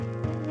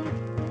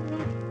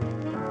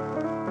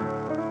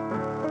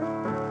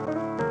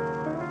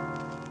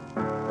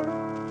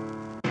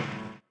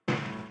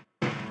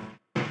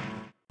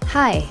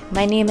Hi,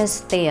 my name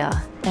is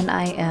Thea, and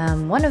I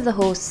am one of the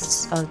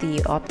hosts of the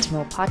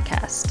Optimal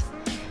podcast.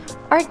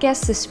 Our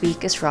guest this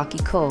week is Rocky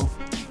Ko.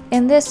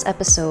 In this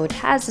episode,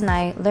 Haz and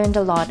I learned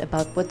a lot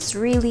about what's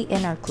really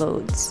in our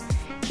clothes.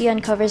 He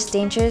uncovers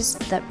dangers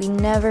that we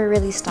never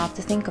really stop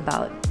to think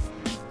about.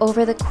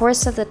 Over the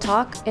course of the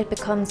talk, it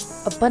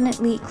becomes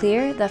abundantly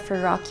clear that for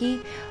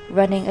Rocky,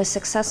 running a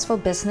successful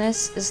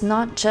business is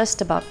not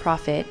just about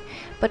profit,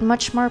 but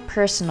much more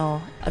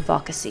personal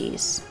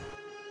advocacies.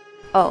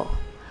 Oh,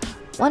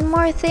 one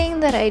more thing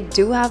that I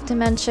do have to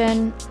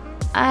mention.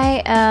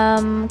 I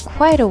am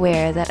quite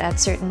aware that at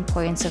certain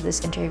points of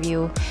this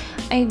interview,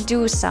 I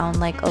do sound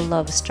like a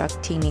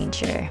love-struck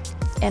teenager.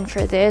 And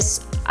for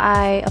this,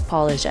 I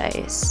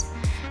apologize.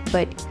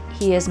 But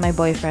he is my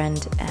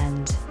boyfriend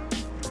and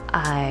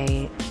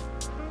I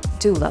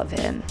do love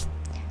him.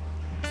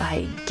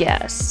 I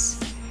guess.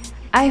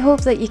 I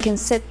hope that you can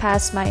sit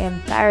past my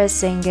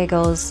embarrassing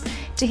giggles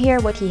to hear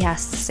what he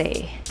has to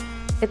say.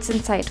 It's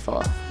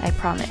insightful, I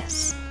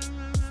promise.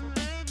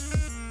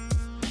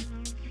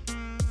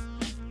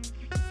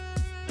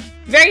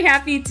 Very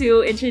happy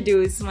to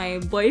introduce my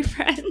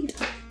boyfriend.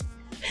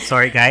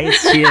 Sorry guys,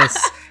 she is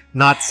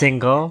not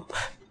single.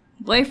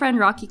 Boyfriend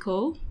Rocky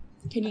Ko.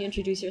 Can you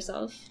introduce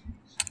yourself?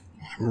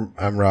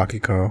 I'm Rocky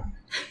Ko.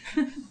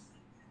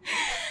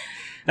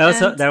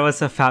 That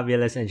was a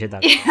fabulous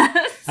introduction.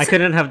 Yes. I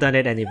couldn't have done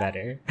it any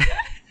better.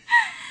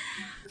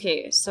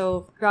 Okay,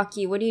 so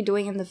Rocky, what are you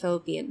doing in the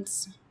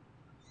Philippines?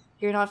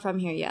 You're not from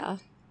here, yeah?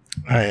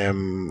 I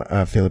am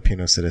a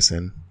Filipino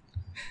citizen.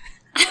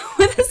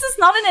 This is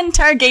not an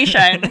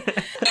interrogation.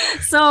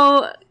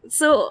 So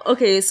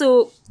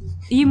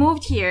you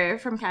moved here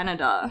from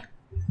Canada.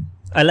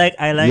 I like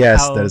Yes,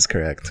 how, that is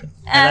correct.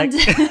 And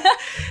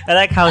I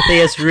like how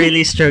Thea's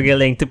really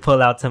struggling to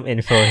pull out some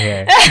info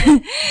here.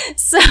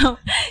 so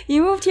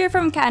you moved here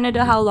from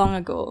Canada how long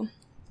ago?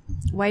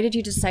 Why did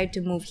you decide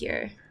to move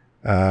here?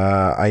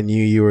 I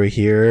knew you were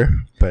here,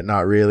 but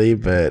not really.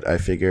 But I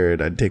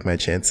figured I'd take my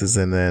chances,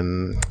 and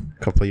then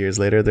a couple of years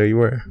later, there you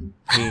were.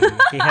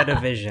 He had a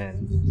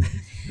vision.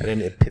 Had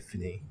an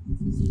epiphany.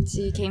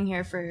 So you came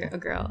here for a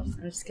girl. I'm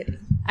just kidding.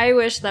 I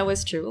wish that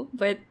was true,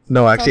 but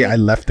No, actually, I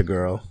left the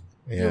girl.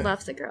 you Yeah.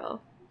 left the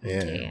girl. Yeah.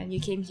 Okay, and you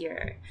came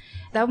here.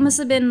 That must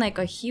have been like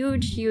a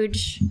huge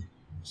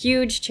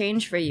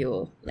change for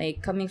you.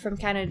 Like coming from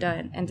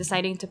Canada and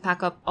deciding to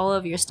pack up all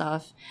of your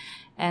stuff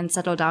and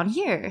settle down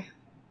here.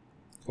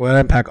 Well,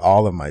 I packed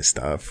all of my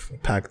stuff. I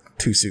packed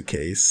 2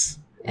 suitcases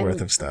And-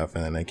 worth of stuff,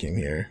 and then I came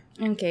here.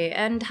 Okay,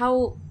 and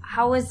how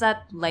is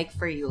that like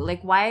for you?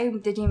 Like, why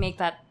did you make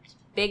that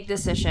big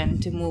decision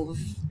to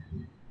move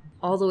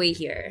all the way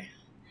here?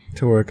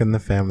 To work in the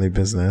family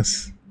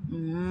business.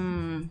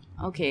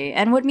 Okay,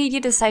 and what made you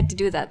decide to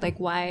do that? Like,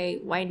 why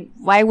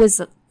was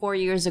 4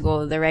 years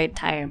ago the right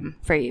time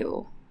for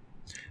you?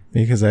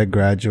 Because I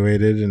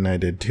graduated and I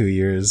did 2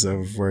 years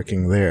of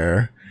working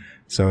there.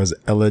 So I was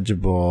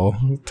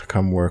eligible to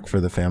come work for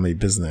the family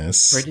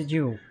business. Where did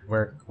you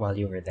work while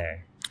you were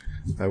there?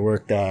 I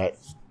worked at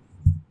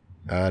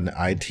an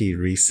IT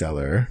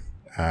reseller,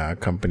 a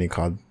company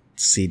called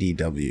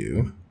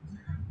CDW,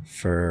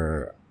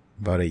 for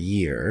about a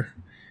year.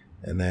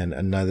 And then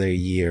another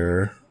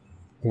year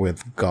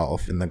with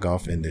golf, in the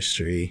golf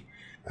industry.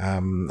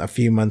 A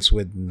few months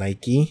with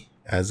Nike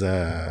as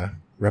a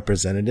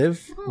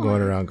representative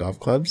going around golf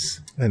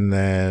clubs. And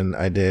then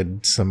I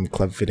did some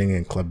club fitting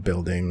and club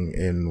building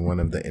in one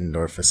of the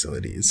indoor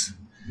facilities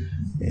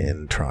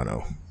in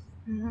Toronto.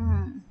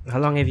 How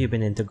long have you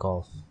been into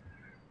golf?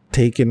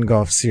 Taken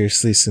golf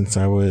seriously since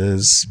I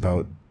was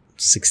about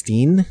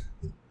 16.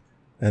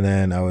 And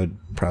then I would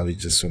probably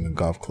just swing a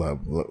golf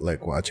club,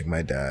 like watching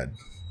my dad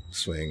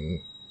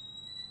swing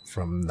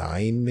from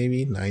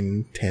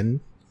 9, 10.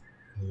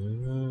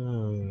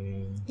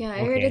 Yeah, I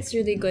heard it's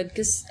really good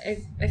because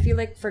I feel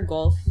like for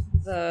golf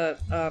the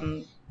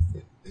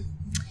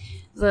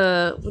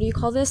what do you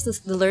call this?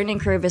 The learning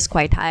curve is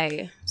quite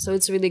high, so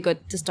it's really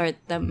good to start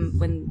them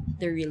when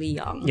they're really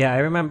young. Yeah, I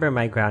remember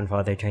my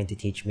grandfather trying to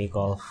teach me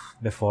golf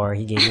before.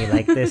 He gave me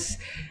like this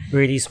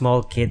really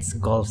small kid's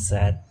golf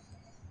set,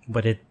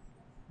 but it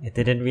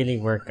didn't really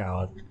work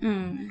out.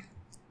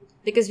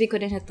 Because we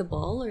couldn't hit the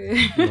ball, or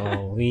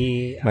No,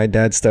 My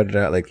dad started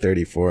at like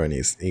 34 and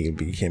he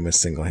became a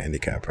single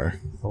handicapper.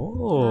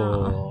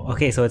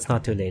 Okay, so it's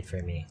not too late for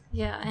me.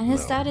 yeah. And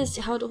his dad is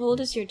how old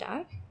is your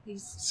dad?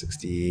 He's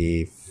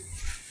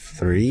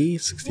 63,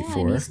 64. yeah,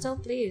 and he still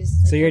plays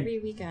So every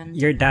weekend.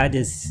 Your dad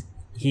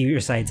he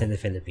resides in the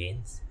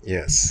Philippines,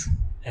 Yes.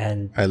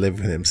 and I live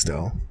with him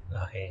still.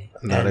 okay,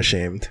 I'm not and-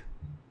 ashamed.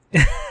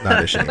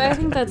 Not ashamed. But I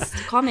think that's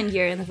common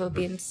here in the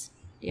Philippines.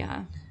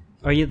 Yeah.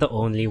 Are you the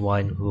only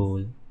one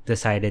who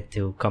decided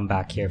to come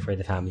back here for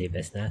the family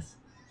business?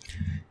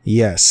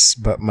 Yes,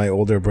 but my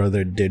older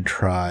brother did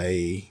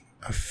try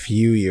a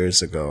few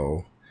years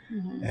ago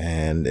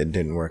and it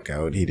didn't work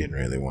out. He didn't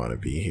really want to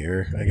be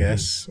here, I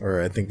guess.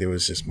 Or I think there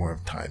was just more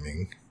of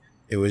timing.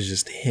 It was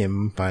just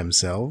him by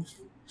himself.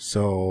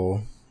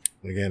 So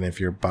Again, if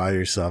you're by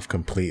yourself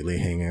completely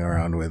hanging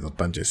around with a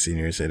bunch of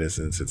senior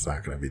citizens, it's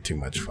not going to be too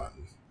much fun.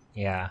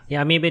 Yeah.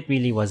 Yeah, maybe it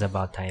really was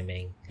about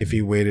timing. If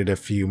you waited a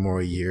few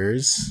more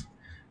years,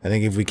 I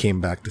think if we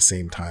came back the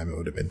same time, it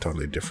would have been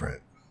totally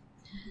different.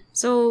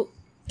 So,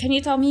 can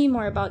you tell me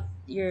more about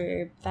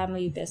your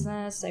family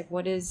business? Like,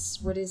 what is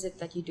it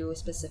that you do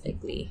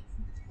specifically?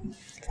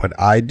 What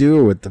I do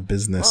or what the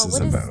business is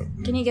about?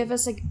 Can you give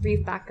us a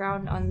brief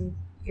background on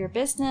your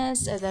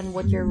business and then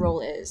what your role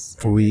is?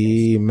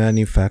 We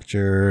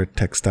manufacture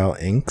textile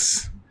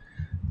inks.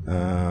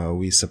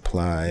 We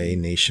supply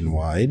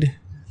nationwide.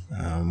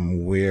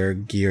 We're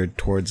geared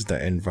towards the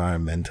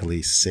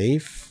environmentally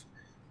safe.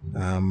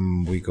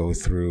 We go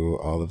through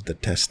all of the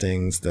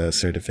testings, the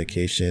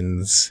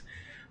certifications.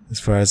 As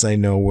far as I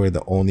know, we're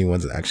the only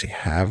ones that actually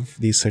have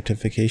these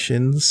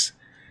certifications,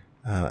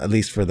 at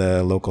least for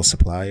the local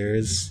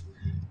suppliers.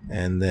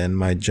 And then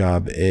my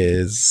job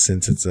is,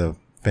 since it's a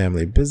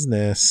family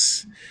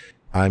business,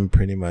 I'm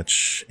pretty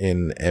much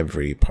in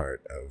every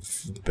part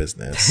of the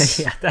business.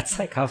 Yeah, that's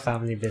like how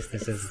family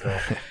businesses go.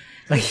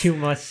 Like you're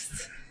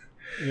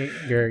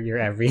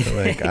everything.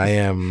 Like I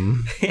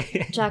am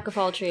Jack of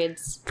all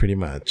trades. pretty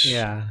much.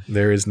 Yeah.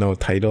 There is no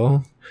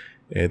title.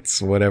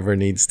 It's whatever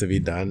needs to be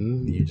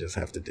done, you just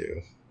have to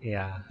do.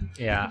 Yeah.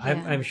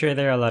 I'm sure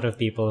there are a lot of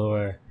people who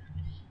are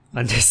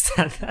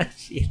understand that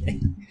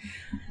feeling.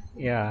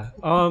 Yeah.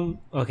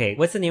 Okay,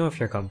 what's the name of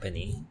your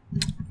company?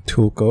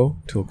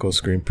 Tulco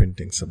Screen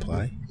Printing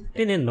Supply. I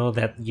didn't know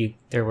that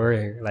there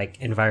were like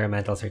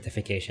environmental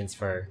certifications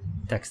for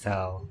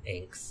textile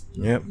inks.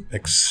 Yep.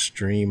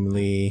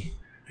 Extremely,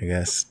 I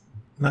guess,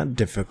 not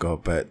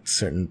difficult, but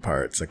certain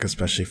parts, like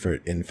especially for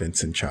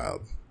infants and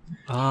child.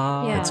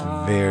 Oh, Yeah. It's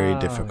very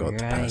difficult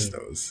to pass right.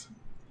 those.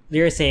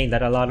 You're saying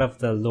that a lot of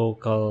the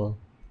local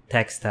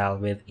textile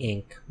with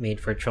ink made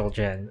for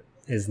children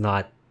is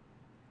not.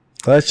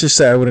 Let's just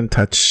say I wouldn't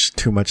touch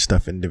too much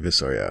stuff in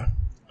Divisoria.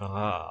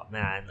 Oh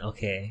man,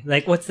 okay.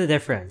 Like, what's the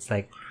difference?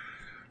 Like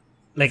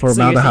so you're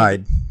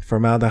saying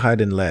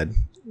Formaldehyde and lead,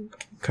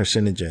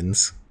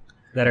 carcinogens.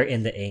 that are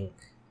in the ink.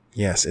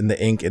 Yes, in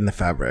the ink, in the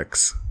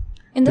fabrics.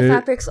 In the There-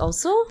 fabrics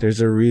also?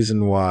 There's a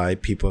reason why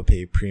people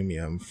pay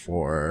premium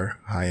for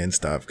high-end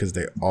stuff because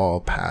they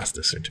all pass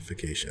the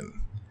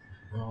certification.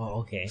 Oh,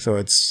 okay. So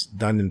it's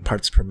done in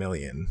parts per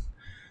million.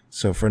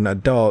 So for an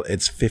adult,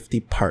 it's 50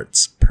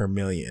 parts per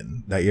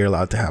million that you're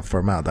allowed to have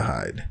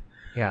formaldehyde.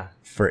 Yeah.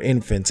 For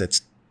infants,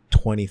 it's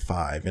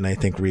 25. And I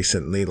think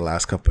recently, the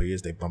last couple of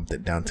years, they bumped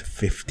it down to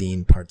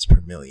 15 parts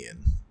per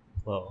million.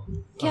 Whoa.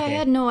 Yeah, I Okay.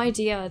 had no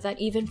idea that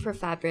even for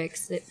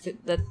fabrics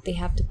that they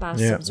have to pass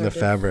Yeah, some sort the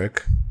of...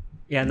 fabric.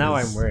 Yeah, now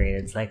I'm worried.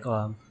 It's like,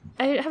 I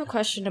have a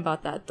question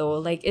about that though.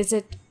 Like, is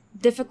it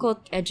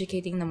difficult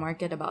educating the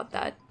market about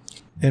that?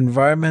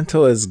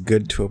 Environmental is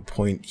good to a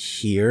point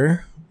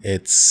here.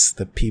 It's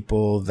the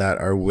people that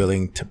are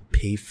willing to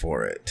pay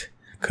for it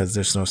because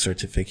there's no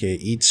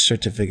certificate. Each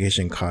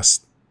certification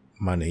costs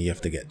money. You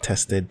have to get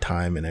tested,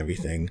 time, and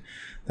everything.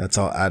 That's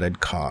all added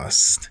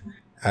cost.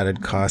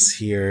 Added cost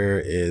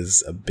here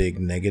is a big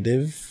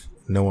negative.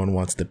 No one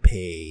wants to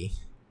pay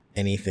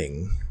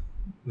anything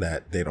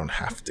that they don't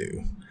have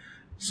to.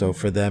 So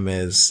for them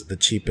is the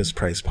cheapest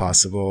price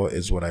possible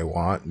is what I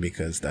want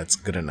because that's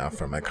good enough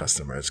for my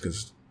customers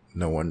because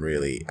no one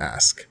really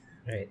asks.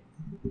 right.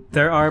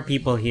 There are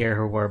people here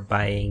who are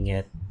buying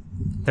it.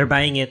 They're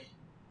buying it.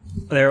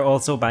 They're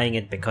also buying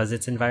it because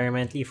it's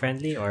environmentally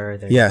friendly, or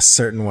they're... Yes,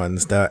 certain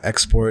ones. The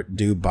export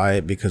do buy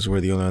it because we're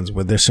the only ones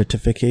with their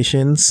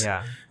certifications.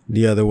 Yeah.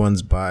 The other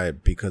ones buy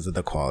it because of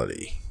the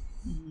quality.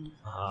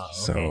 Ah, okay.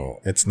 So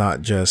it's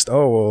not just,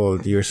 oh,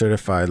 well, you're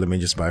certified, let me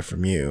just buy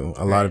from you.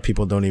 A lot of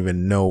people don't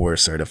even know we're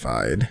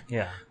certified,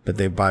 Yeah. but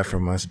they buy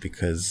from us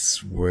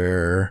because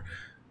we're,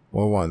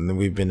 well, one,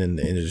 we've been in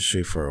the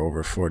industry for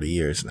over 40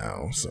 years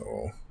now.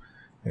 So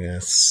I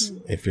guess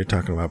if you're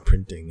talking about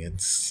printing,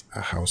 it's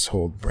a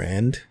household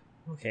brand.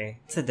 Okay.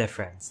 It's a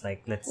difference.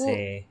 Like, let's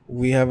say...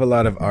 We have a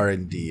lot of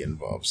R&D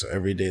involved. So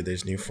every day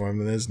there's new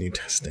formulas, new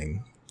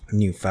testing,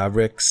 new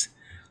fabrics,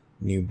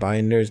 new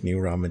binders, new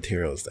raw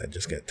materials that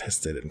just get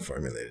tested and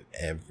formulated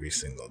every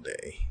single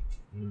day.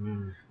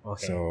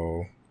 Okay.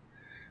 So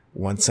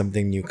once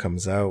something new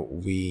comes out,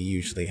 we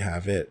usually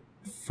have it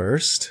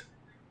first.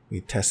 We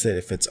test it.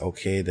 If it's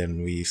okay,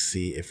 then we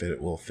see if it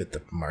will fit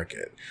the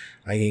market.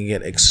 I can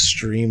get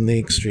extremely,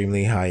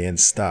 extremely high-end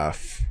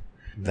stuff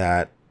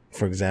that,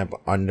 for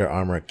example, Under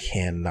Armour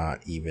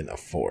cannot even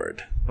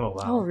afford. Oh,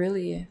 wow. Oh,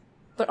 really?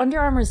 But Under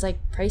Armour is like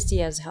pricey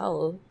as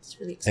hell. It's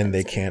really expensive. And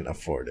they can't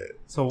afford it.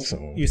 So,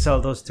 So- you sell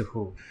those to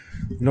who?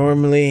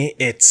 Normally,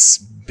 it's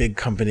big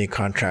company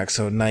contracts.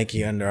 So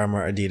Nike, Under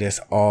Armour, Adidas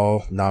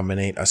all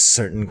nominate a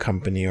certain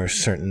company or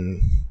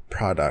certain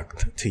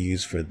product to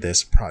use for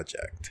this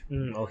project.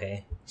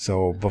 Okay.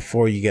 So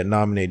before you get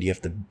nominated, you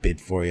have to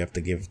bid for, you have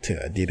to give to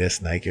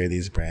Adidas, Nike, or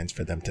these brands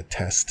for them to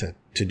test,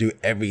 to do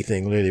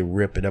everything, literally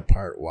rip it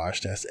apart,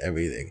 wash test,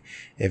 everything.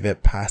 If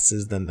it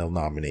passes, then they'll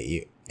nominate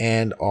you.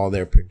 And all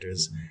their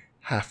printers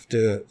have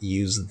to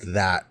use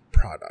that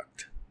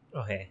product.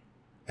 Okay.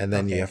 and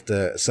then Okay.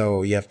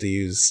 you have to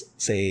use,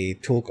 say,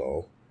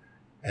 Toolco,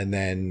 and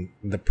then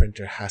the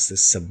printer has to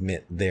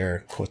submit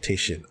their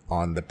quotation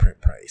on the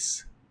print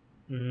price.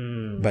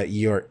 But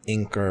your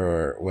ink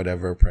or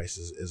whatever price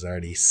is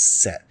already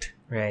set.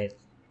 Right.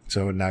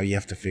 So now you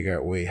have to figure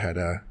out a way how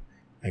to,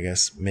 I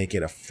guess, make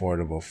it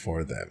affordable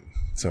for them.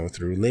 So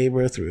through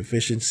labor, through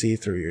efficiency,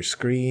 through your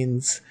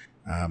screens,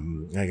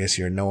 I guess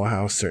your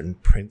know-how, certain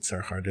prints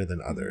are harder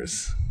than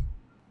others.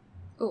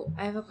 Oh,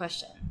 I have a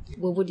question.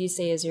 What would you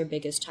say is your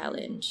biggest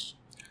challenge?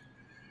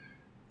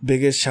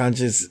 Biggest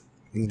challenge is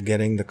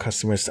getting the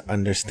customers to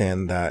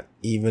understand that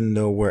even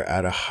though we're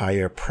at a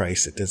higher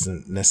price, it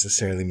doesn't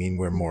necessarily mean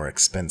we're more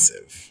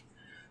expensive.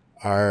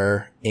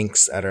 Our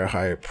inks at a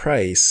higher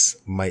price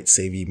might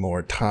save you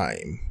more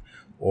time,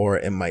 or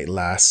it might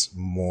last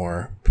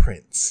more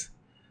prints.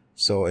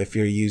 So if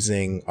you're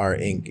using our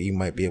ink, you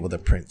might be able to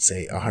print,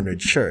 say,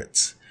 100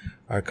 shirts.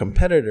 Our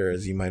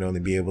competitors, you might only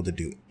be able to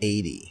do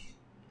 80,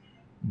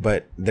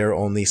 but they're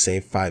only,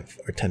 say, 5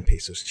 or 10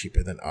 pesos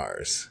cheaper than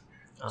ours.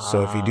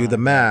 So if you do the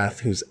math,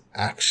 who's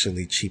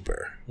actually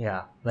cheaper,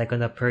 Yeah, like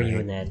on a per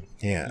unit,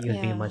 Yeah. you'd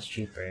be Yeah. much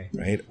cheaper.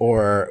 right?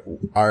 Or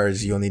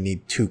ours, you only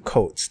need 2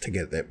 coats to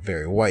get that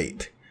very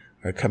white.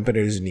 Our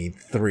competitors need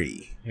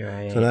 3.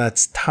 Right. So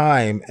that's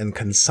time and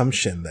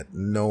consumption that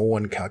no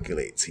one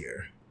calculates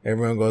here.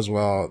 Everyone goes,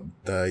 well,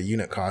 the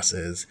unit cost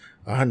is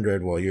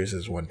 100, well, yours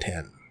is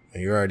 110.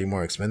 And you're already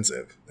more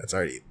expensive. That's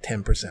already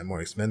 10%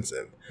 more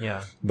expensive.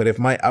 Yeah. But if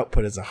my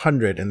output is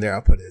 100 and their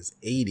output is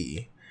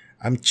 80,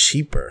 I'm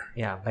cheaper.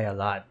 Yeah, by a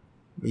lot.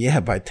 Yeah,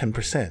 by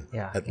 10%.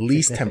 Yeah. At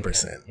least significant.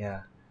 10%.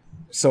 Yeah.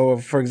 So,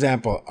 for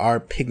example, our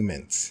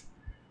pigments,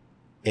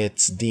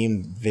 it's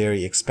deemed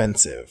very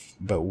expensive,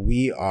 but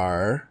we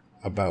are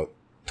about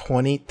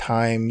 20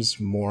 times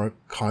more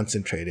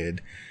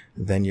concentrated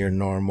than your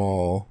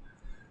normal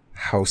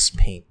house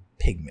paint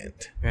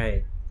pigment.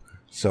 Right.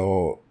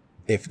 So,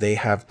 if they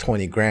have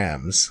 20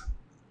 grams,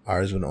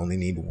 ours would only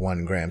need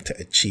 1 gram to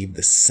achieve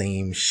the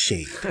same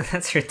shade.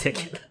 That's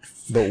ridiculous.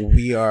 But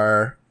we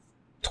are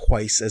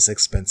twice as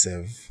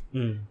expensive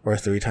or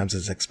 3 times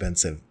as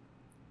expensive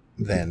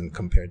than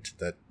compared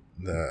to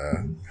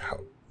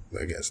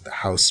the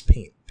house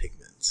paint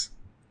pigments.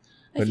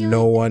 But feel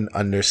no one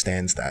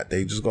understands that.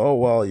 They just go, oh,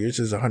 well, yours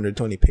is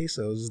 120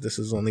 pesos. This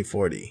is only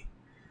 40.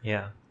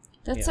 Yeah.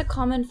 That's a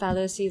common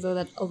fallacy, though,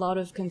 that a lot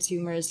of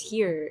consumers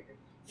here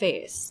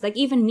face. Like,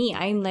 even me,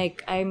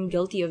 I'm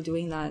guilty of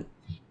doing that.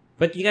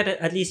 But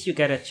at least you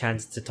get a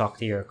chance to talk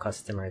to your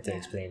customer to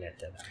explain it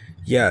to them.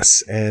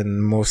 Yes,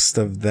 and most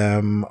of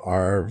them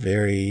are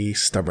very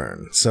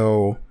stubborn.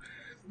 So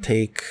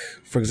take,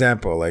 for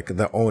example, like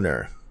the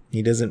owner.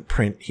 He doesn't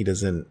print.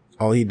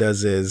 All he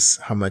does is,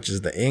 how much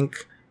is the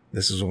ink?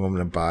 This is what I'm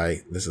going to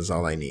buy. This is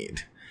all I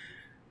need.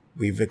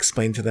 We've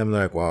explained to them,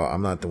 like, well,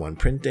 I'm not the one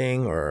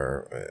printing,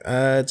 or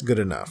it's good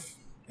enough.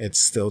 It's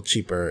still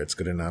cheaper. It's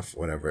good enough.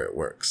 Whatever, it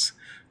works.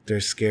 They're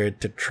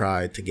scared to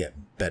try to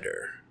get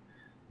better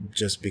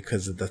just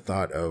because of the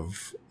thought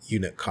of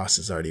unit cost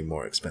is already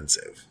more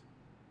expensive.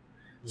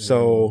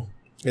 So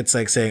it's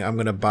like saying, I'm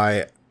going to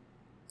buy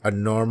a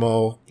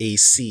normal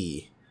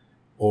AC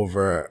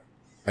over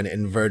an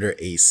inverter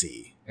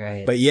AC.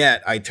 Right. But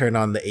yet I turn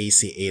on the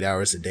AC 8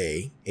 hours a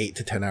day, 8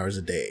 to 10 hours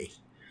a day.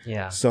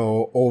 yeah.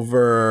 So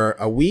over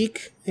a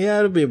week, yeah,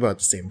 it'll be about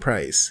the same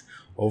price.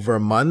 Over a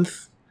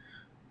month,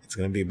 it's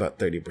going to be about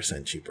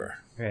 30% cheaper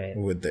Right.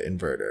 with the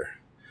inverter.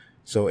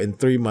 So in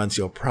 3 months,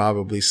 you'll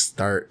probably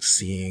start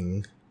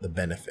seeing the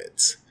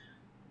benefits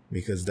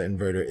because the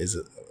inverter is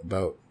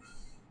about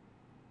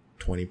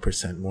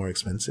 20% more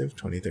expensive,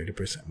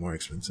 30% more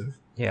expensive.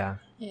 Yeah.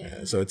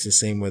 So it's the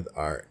same with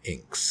our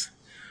inks.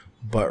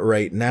 But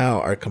right now,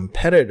 our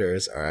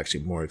competitors are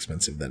actually more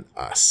expensive than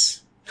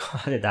us.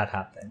 How did that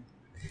happen?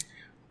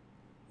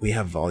 We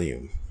have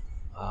volume.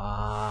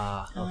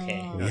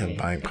 Okay. We have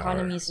buying power.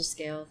 Economies of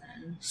scale,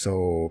 then.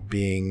 So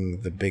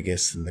being the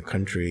biggest in the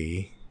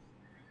country,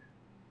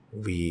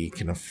 we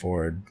can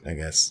afford, I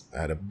guess,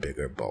 at a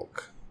bigger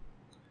bulk.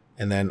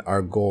 And then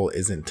our goal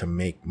isn't to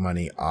make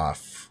money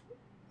off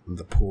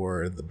the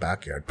poor, the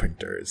backyard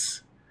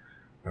printers.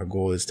 Our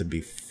goal is to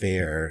be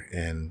fair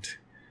and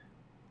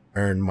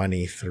earn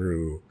money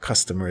through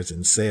customers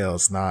and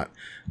sales, not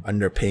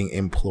underpaying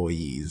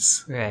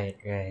employees.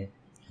 Right.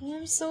 Oh,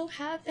 I'm so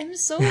happy. I'm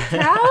so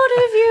proud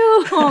of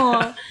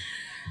you.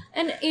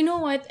 And you know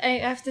what? I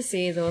have to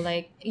say though,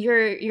 like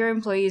your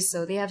employees,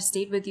 so they have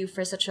stayed with you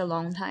for such a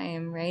long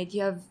time, right?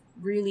 You have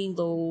really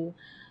low,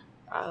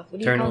 what do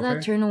you call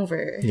that?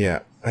 Turnover.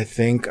 Yeah, I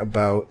think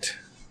about,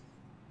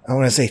 I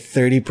want to say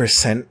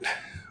 30%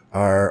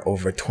 are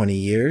over 20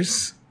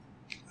 years.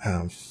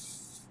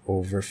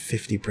 Over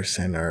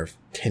 50% are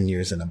 10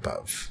 years and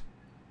above.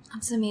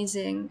 That's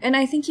amazing. And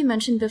I think you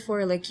mentioned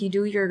before, like you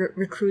do your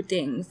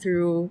recruiting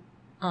through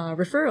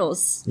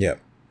referrals, Yep.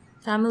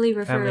 family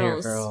referrals. Family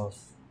referrals.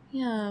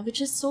 Yeah,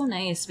 which is so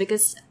nice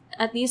because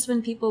at least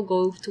when people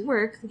go to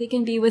work, they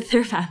can be with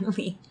their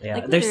family. Yeah.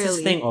 Like, There's this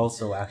literally. thing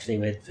also actually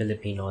with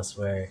Filipinos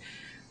where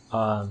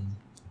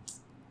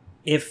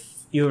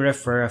if you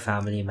refer a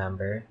family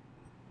member,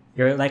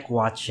 you're like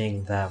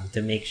watching them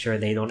to make sure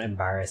they don't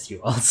embarrass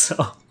you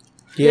also.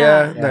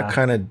 Yeah, Yeah. that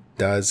kind of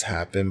does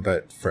happen,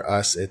 but for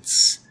us,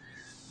 it's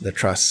the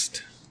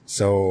trust.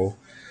 So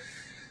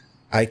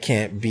I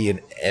can't be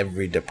in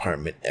every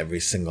department every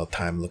single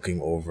time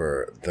looking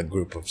over the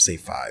group of, say,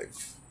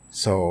 5.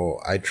 So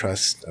I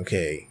trust,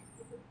 okay,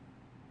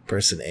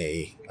 person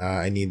A,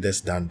 I need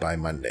this done by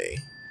Monday.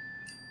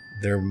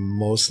 They're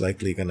most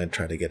likely going to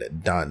try to get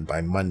it done by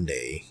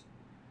Monday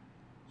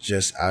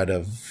just out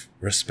of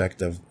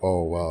respect of,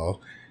 oh,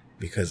 well,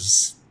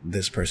 because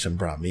this person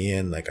brought me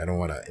in, like, I don't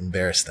want to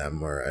embarrass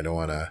them, or I don't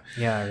want to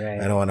Yeah, right.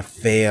 I don't want to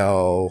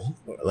fail.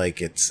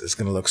 Like it's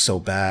gonna look so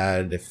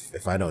bad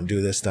if I don't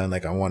do this done.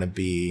 Like I want to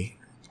be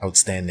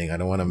outstanding. I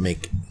don't want to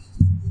make,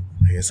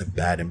 I guess, a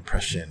bad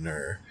impression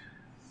or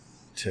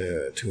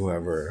to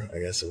whoever I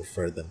guess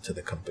refer them to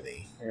the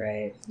company.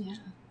 Right. Yeah.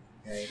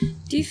 Right.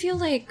 Do you feel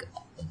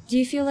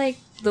like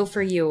though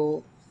for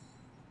you,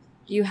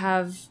 you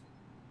have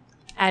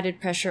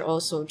added pressure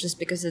also just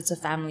because it's a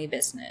family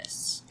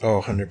business?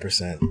 Oh,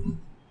 100%.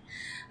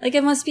 Like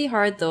it must be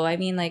hard though. I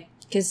mean, like,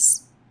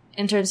 because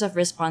in terms of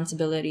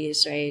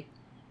responsibilities, right?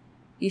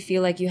 You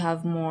feel like you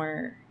have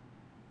more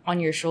on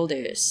your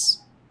shoulders,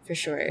 for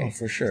sure. Oh,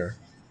 for sure.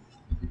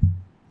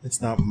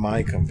 It's not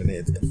my company.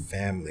 It's the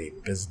family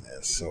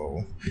business.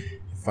 So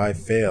if I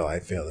fail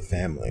the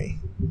family.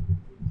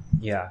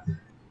 Yeah.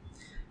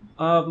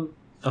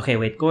 Okay,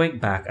 wait, going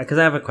back, because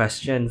I have a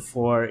question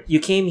for you.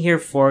 Came here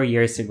 4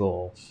 years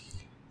ago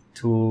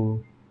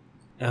to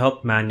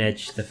help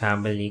manage the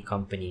family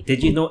company.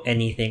 Did you know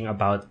anything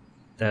about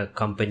the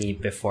company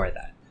before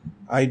that?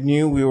 I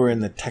knew we were in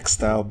the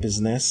textile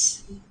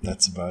business.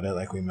 That's about it.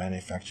 Like we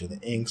manufacture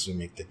the inks, we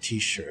make the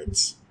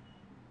t-shirts.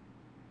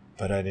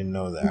 But I didn't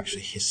know the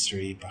actual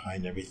history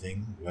behind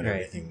everything, what Right.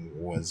 everything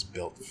was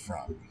built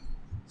from.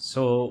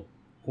 So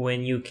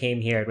when you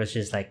came here, it was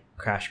just like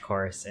crash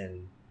course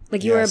and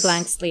Like you were a Yes.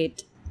 blank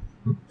slate.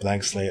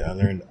 Blank slate, I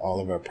learned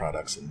all of our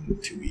products in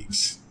 2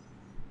 weeks.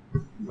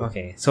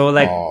 okay. So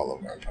like All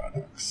of our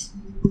products.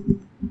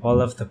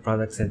 all of the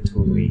products in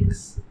 2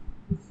 weeks.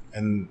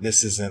 And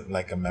this isn't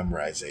like a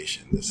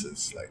memorization. This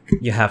is like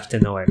You have to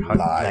know it. live,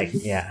 Like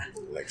yeah.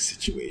 like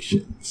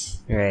situations.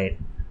 Right.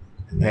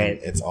 And then Right.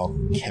 it's all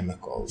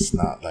chemicals,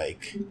 not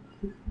like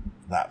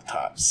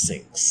laptops,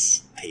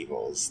 sinks,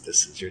 tables.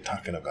 This is, you're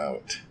talking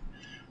about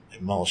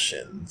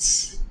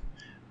emulsions,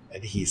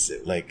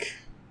 adhesive, like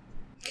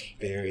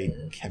very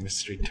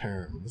chemistry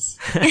terms.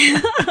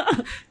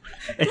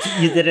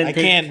 You didn't. I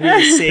take- can't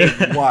really say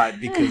what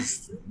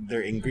because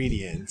they're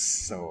ingredients.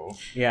 So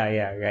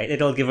Yeah, right.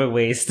 It'll give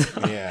away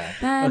stuff. yeah,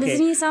 Man, Okay.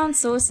 doesn't he sound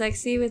so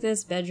sexy with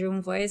his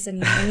bedroom voice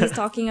and he's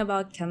talking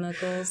about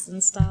chemicals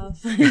and stuff?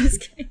 I'm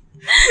just kidding.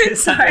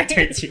 Sorry.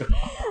 Turns you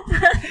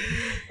off.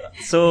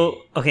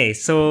 So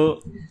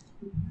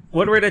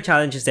what were the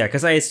challenges there?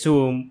 Because I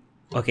assume,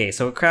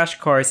 so crash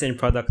course in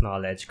product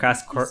knowledge,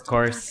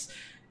 course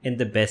in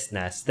the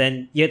business.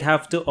 Then you'd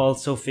have to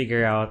also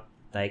figure out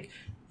like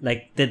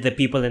did the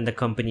people in the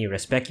company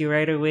respect you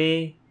right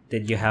away?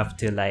 Did you have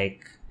to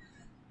like?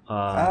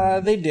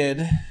 they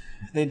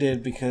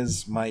did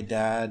because my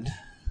dad,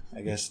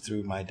 I guess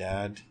through my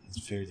dad, is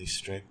fairly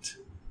strict.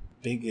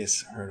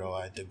 Biggest hurdle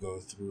I had to go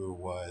through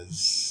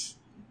was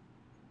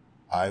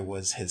I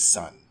was his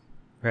son.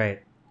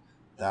 Right.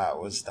 That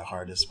was the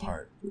hardest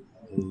part.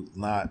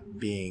 Not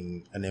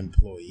being an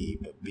employee,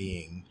 but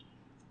being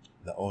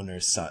the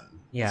owner's son.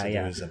 Yeah, so yeah.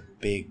 there was a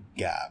big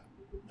gap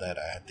that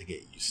I had to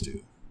get used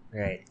to.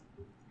 Right.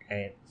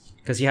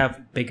 Because you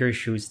have bigger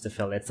shoes to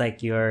fill. It's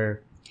like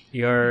your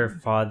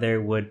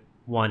father would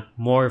want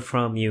more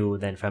from you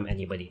than from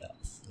anybody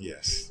else.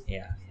 Yes.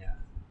 Yeah.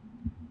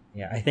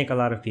 I think a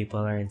lot of people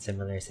are in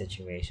similar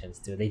situations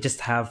too. They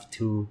just have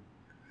to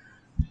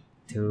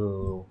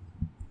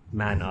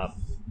man up.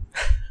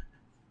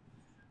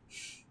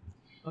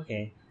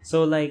 Okay.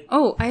 So like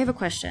Oh, I have a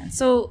question.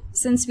 So,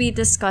 since we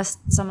discussed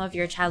some of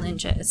your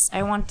challenges,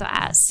 I want to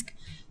ask,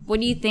 what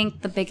do you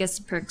think the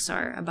biggest perks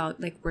are about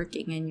like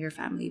working in your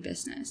family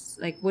business?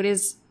 Like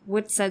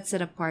what sets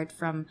it apart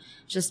from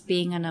just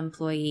being an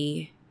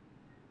employee?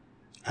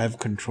 I have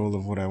control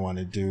of what I want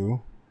to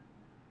do.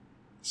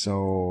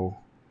 So,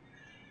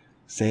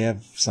 say I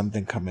have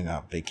something coming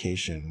up,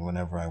 vacation,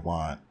 whenever I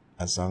want.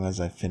 As long as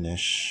I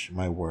finish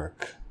my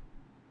work,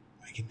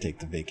 I can take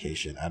the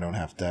vacation. I don't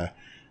have to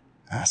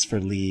ask for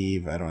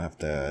leave. I don't have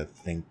to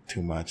think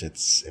too much.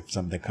 It's if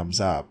something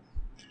comes up,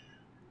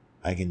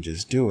 I can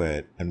just do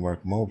it and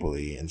work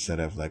mobily instead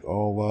of like,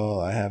 oh, well,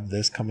 I have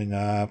this coming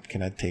up.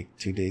 Can I take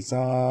 2 days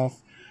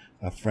off?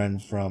 A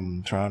friend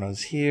from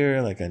Toronto's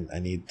here. Like I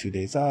need 2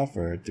 days off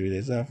or 3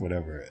 days off,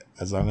 whatever.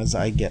 As long as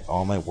I get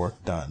all my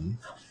work done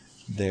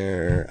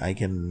there, I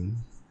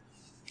can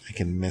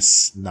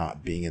miss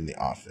not being in the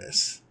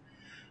office.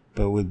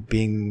 But with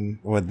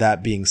that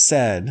being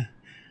said,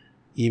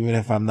 even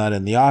if I'm not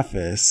in the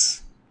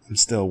office, I'm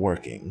still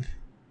working.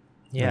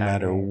 No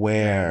matter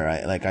where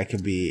I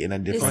could be in a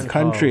different It's-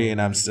 country oh.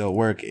 and I'm still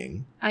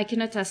working. I can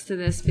attest to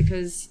this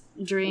because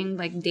during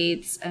like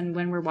dates and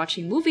when we're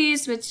watching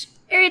movies, which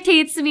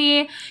irritates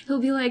me. He'll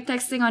be like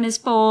texting on his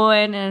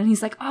phone and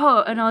he's like,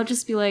 oh, and I'll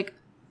just be like,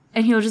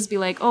 and he'll just be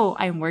like, oh,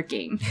 I'm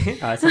working.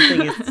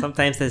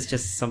 Sometimes it's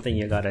just something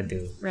you gotta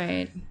do.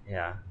 Right.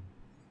 Yeah.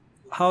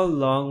 How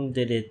long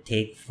did it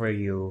take for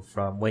you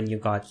from when you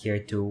got here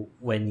to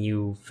when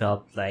you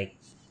felt like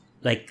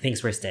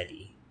things were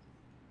steady?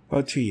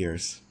 About 2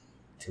 years.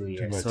 2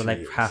 years. About So 2 like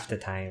years. half the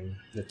time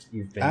that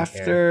you've been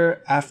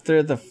here.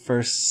 After the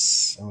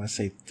first, I want to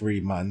say 3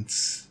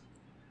 months,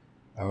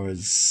 I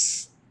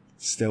was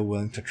still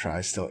willing to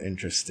try, still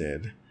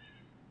interested.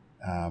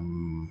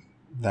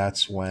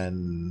 That's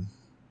when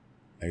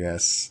I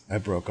guess I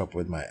broke up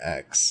with my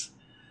ex.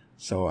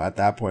 So at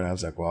that point, I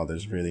was like, well,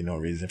 there's really no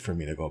reason for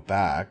me to go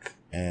back.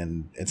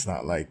 And it's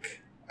not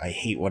like I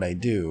hate what I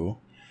do.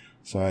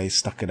 So I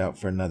stuck it out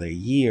for another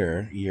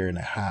year and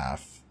a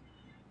half.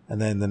 And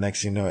then the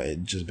next thing you know,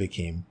 it just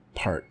became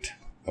part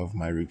of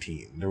my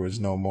routine. There was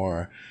no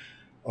more,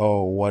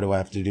 oh, what do I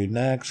have to do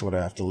next? What do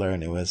I have to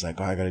learn? It was like,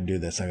 oh, I got to do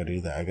this. I got to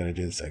do that. I got to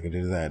do this. I got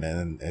to do that.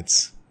 And then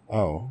it's,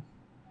 oh,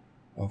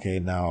 okay,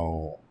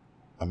 now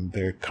I'm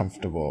very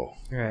comfortable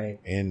Right.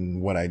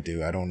 in what I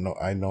do. I don't know.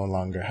 I no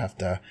longer have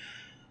to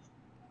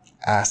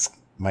ask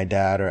my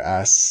dad or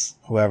ask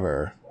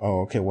whoever,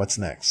 oh, okay, what's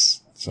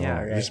next? So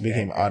Yeah, it just right,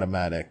 became right.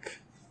 automatic.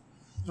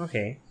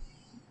 Okay.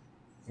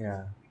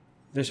 Yeah.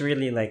 There's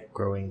really like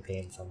growing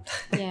pains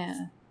sometimes.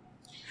 Yeah.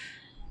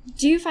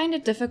 Do you find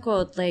it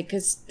difficult, like,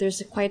 because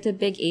there's quite a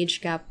big age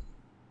gap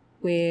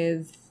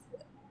with,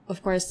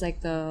 of course,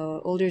 like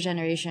the older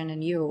generation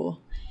and you?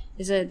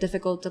 Is it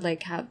difficult to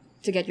like have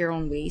to get your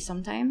own way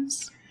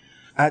sometimes?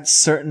 At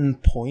certain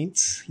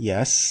points,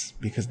 yes,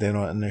 because they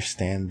don't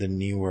understand the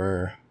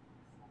newer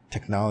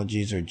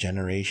technologies or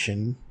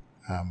generation,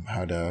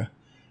 how to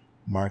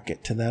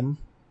market to them.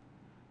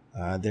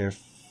 They're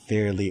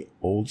fairly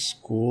old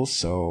school,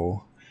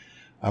 so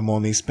I'm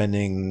only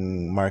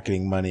spending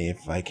marketing money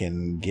if I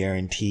can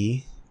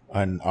guarantee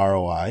an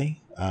ROI.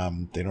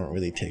 They don't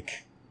really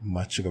take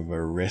much of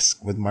a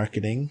risk with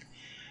marketing.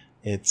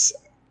 It's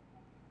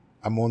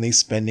I'm only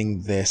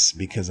spending this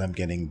because I'm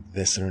getting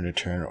this in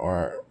return,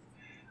 or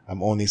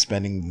I'm only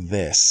spending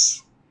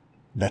this.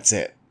 That's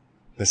it.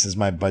 This is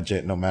my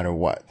budget no matter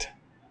what.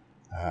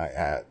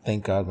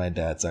 Thank God my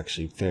dad's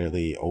actually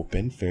fairly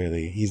open.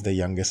 He's the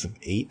youngest of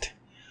 8.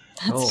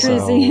 Oh,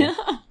 Crazy.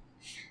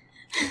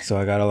 So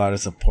I got a lot of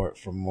support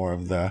from more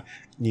of the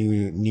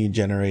new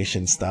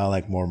generation style,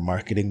 like more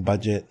marketing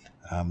budget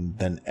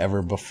than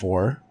ever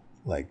before.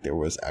 Like there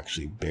was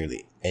actually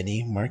barely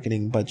any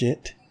marketing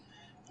budget.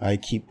 I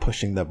keep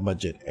pushing that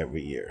budget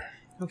every year.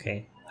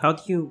 Okay. How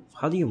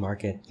do you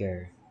market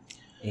your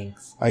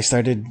inks? I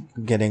started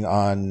getting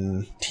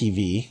on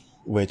TV,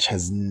 which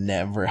has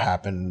never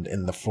happened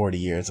in the 40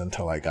 years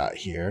until I got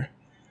here.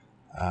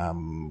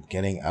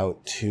 Getting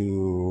out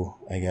to,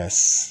 I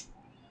guess,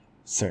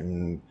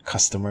 certain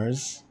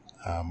customers,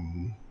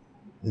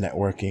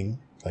 networking,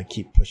 like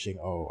keep pushing,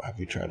 oh, have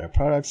you tried our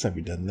products? Have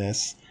you done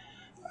this?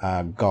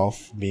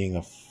 Golf being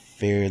a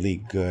fairly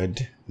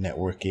good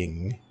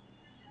networking,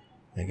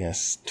 I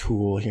guess,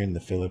 tool here in the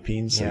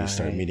Philippines. So Yeah, you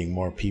start right. meeting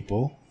more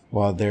people.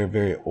 Well, they're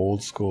very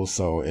old school,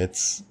 so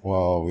it's,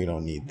 well, we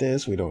don't need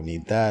this, we don't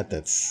need that,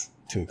 that's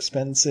too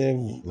expensive.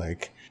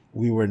 Like,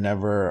 we were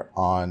never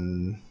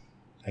on,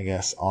 I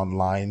guess,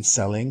 online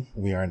selling.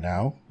 We are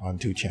now on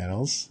 2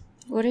 channels,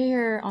 What are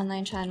your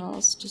online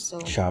channels? Just so.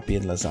 Shopee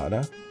and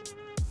Lazada.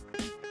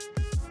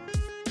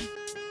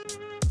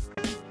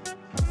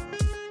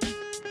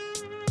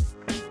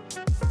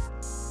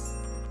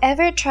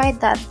 Ever tried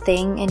that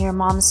thing in your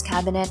mom's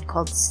cabinet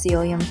called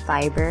psyllium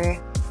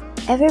fiber?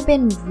 Ever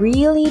been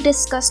really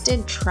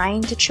disgusted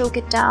trying to choke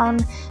it down,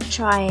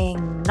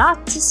 trying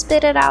not to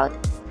spit it out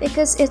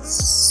because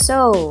it's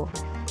so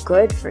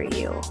good for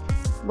you?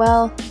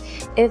 Well,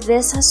 if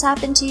this has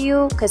happened to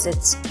you, because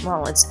it's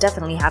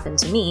definitely happened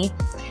to me,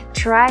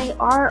 try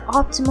our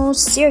Optimal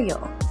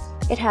cereal.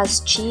 It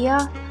has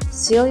chia,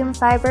 psyllium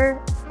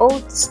fiber,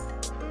 oats,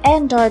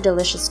 and our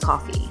delicious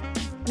coffee.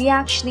 We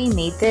actually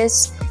made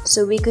this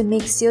so we could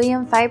make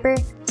psyllium fiber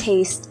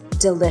taste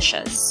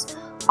delicious.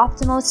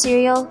 Optimal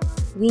cereal,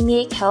 we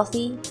make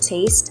healthy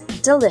taste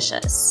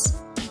delicious.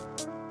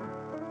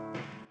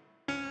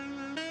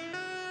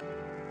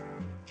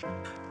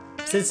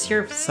 Since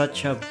you're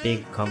such a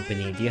big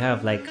company, do you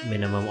have like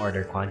minimum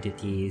order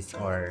quantities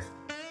or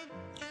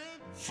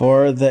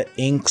For the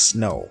inks,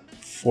 no.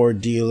 For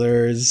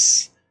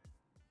dealers,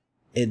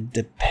 it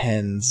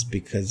depends,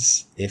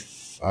 because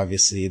if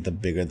obviously the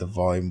bigger the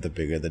volume, the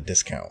bigger the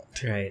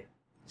discount. right?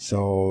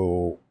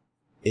 So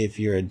if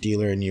you're a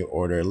dealer and you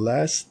order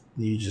less,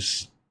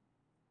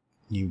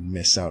 you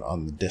miss out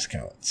on the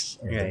discounts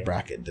or the Right.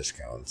 bracket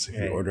discounts. If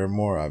Right. you order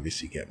more,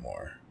 obviously you get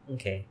more.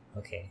 Okay.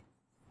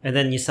 And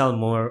then you sell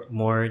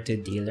more to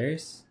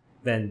dealers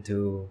than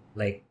to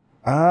like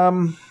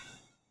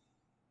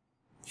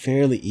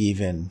Fairly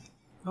even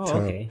oh to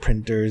okay.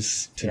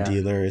 printers, to Yeah.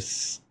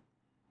 dealers.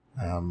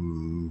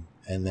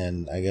 And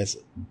then I guess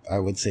I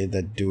would say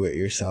that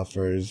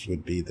do-it-yourselfers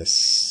would be the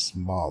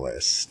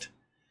smallest.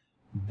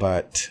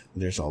 But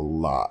there's a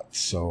lot.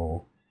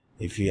 So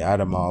if you add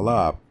them all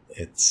up,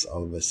 it's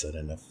all of a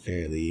sudden a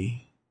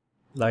fairly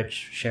Large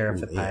share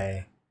of the Yeah.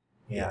 pie.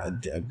 yeah,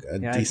 a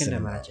Yeah, I decent can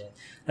amount. imagine.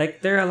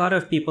 Like there are a lot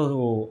of people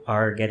who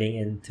are getting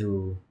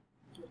into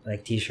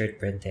like t-shirt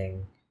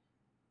printing.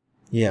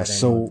 Yeah, What I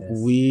so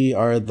noticed. we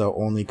are the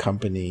only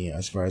company,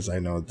 as far as I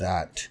know,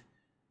 that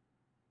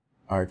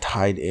are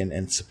tied in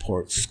and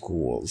support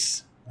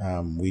schools.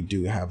 We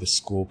do have a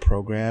school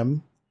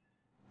program.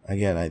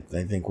 Again, I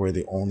think we're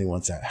the only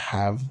ones that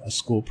have a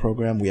school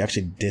program. We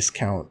actually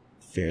discount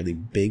fairly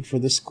big for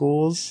the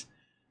schools.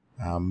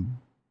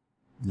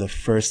 The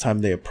first time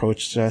they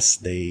approached us,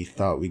 they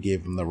thought we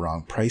gave them the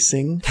wrong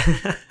pricing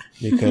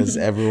because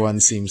everyone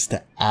seems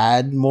to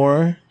add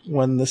more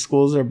when the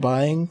schools are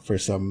buying for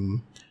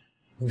some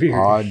Weird.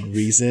 odd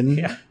reason.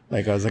 Yeah.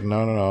 Like I was like,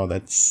 no,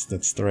 that's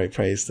the right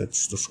price.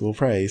 That's the school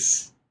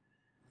price.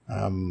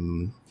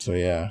 So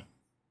yeah.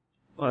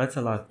 Well, that's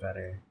a lot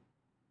better.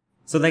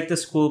 So like the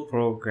school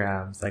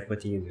programs, like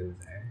what do you do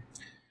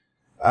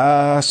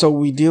there? So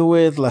we deal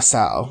with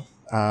LaSalle.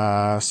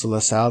 So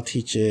LaSalle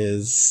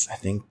teaches, I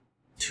think,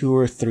 2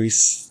 or 3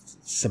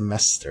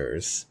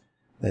 semesters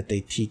that they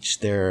teach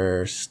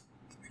their,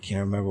 I can't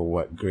remember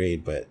what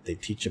grade, but they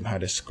teach them how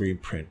to screen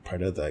print,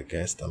 part of the, I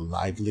guess, the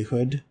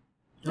livelihood.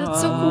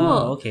 That's so cool.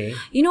 Okay.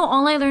 You know,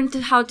 all I learned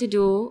how to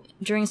do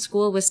during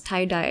school was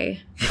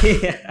tie-dye.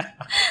 Yeah.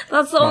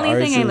 That's the Well,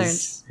 only thing I ours learned.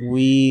 is-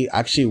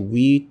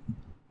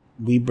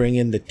 we bring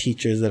in the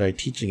teachers that are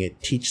teaching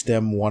it, teach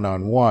them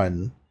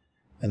one-on-one,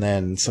 and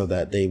then so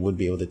that they would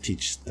be able to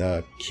teach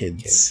the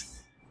kids.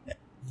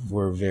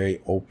 We're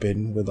very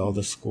open with all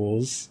the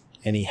schools.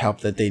 Any help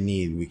that they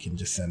need, we can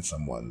just send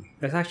someone.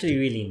 That's actually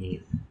really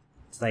neat.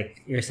 It's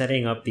like you're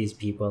setting up these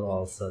people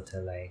also to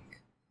like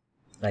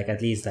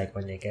at least like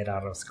when they get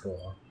out of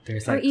school.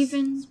 There's Or like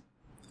even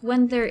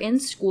when they're in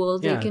school,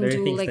 they Yeah, can there are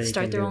do things like that you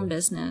start can their do. own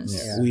business.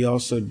 Yeah. Yeah. We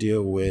also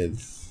deal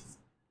with,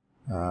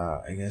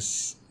 I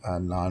guess, a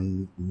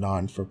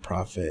non for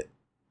profit,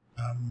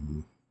 I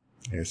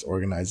guess,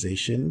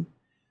 organization.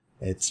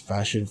 It's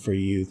Fashion for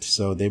Youth,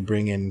 so they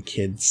bring in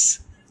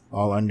kids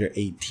all under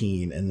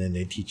 18, and then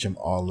they teach them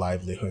all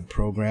livelihood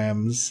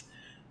programs.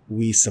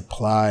 We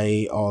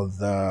supply all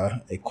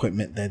the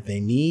equipment that they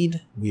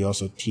need. We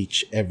also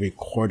teach every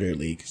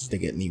quarterly because they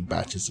get new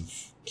batches of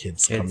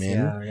kids come in.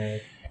 Yeah,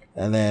 right.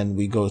 And then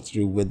we go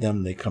through with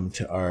them. They come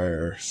to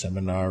our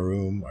seminar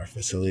room, our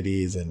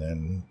facilities, and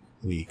then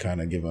we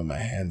kind of give them a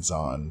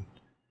hands-on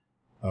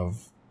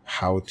of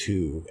how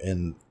to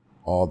and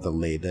all the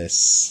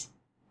latest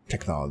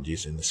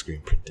technologies in the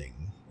screen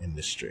printing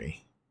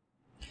industry.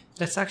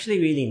 That's actually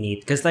really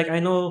neat because like I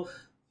know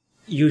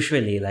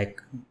usually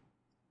like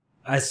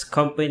as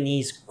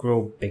companies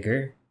grow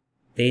bigger,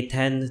 they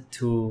tend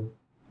to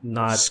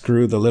not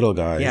Screw the little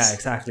guys. Yeah,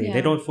 exactly. Yeah.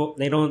 They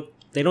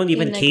don't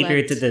even They cater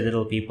neglect. to the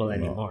little people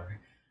anymore.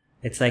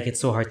 It's like it's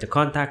so hard to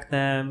contact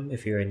them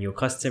if you're a new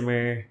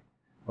customer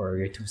or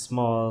you're too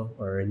small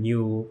or a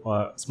new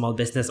small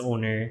business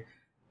owner.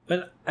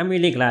 But I'm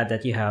really glad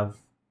that you have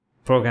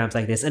programs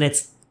like this and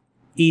it's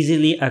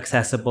easily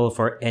accessible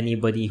for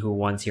anybody who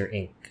wants your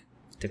ink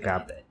to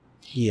grab it.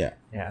 Yeah.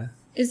 Yeah.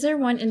 Is there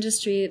one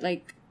industry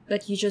like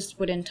that you just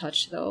wouldn't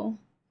touch though?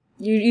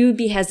 You'd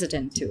be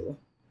hesitant to.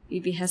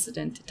 You'd be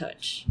hesitant to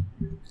touch.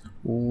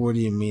 What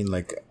do you mean,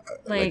 like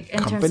Like, in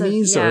terms of-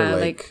 companies, yeah, or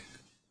like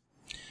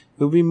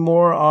it would be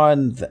more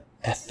on the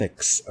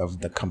ethics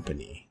of the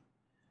company.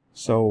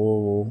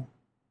 So,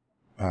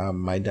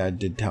 my dad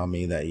did tell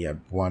me that he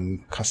had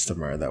one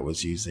customer that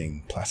was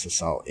using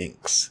Plastisol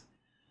inks.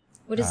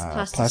 What is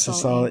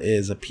Plastisol ink?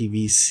 is a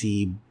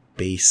PVC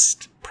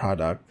based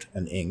product,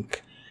 an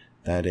ink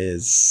that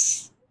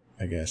is,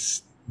 I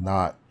guess,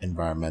 not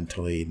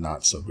environmentally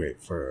not so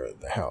great for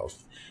the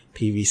health.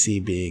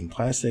 PVC being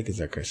plastic is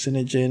a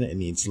carcinogen. It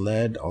needs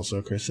lead, also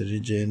a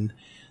carcinogen,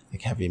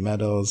 like heavy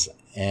metals,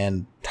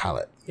 and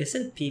talc.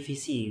 Isn't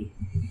PVC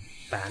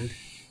banned?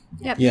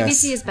 Yeah, Yes.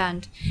 PVC is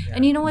banned.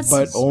 And you know what's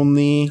But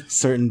only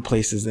certain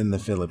places in the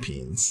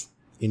Philippines.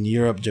 In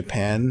Europe,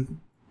 Japan,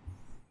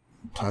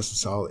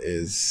 Plastisol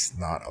is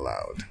not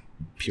allowed.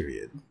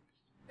 Period.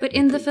 But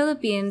in the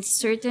Philippines,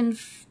 certain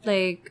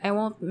like I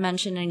won't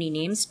mention any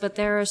names, but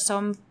there are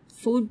some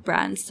food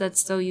brands that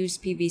still use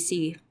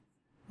PVC.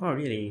 Oh,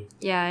 really?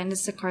 Yeah, and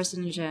it's a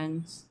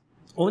carcinogen.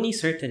 Only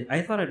certain.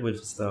 I thought it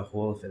was the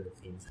whole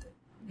Philippines.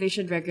 They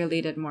should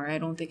regulate it more. I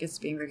don't think it's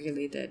being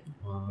regulated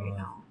Oh, right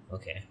now.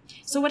 okay.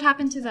 So what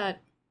happened to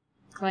that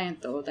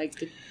client though? Like,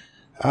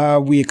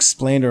 We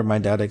explained, or my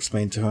dad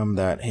explained to him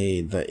that,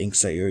 hey, the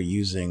inks that you're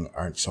using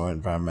aren't so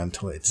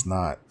environmental. It's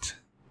not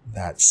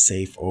that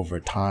safe over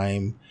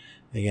time.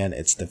 Again,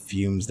 it's the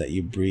fumes that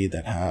you breathe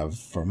that have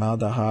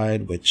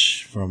formaldehyde,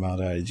 which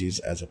formaldehyde is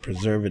used as a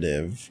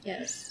preservative,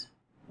 yes.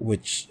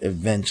 which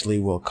eventually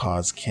will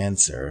cause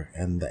cancer.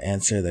 And the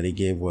answer that he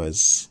gave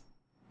was,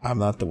 I'm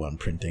not the one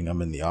printing,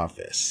 I'm in the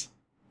office.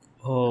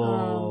 Oh,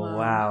 Oh, wow.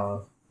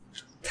 wow.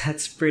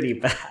 That's pretty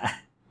bad.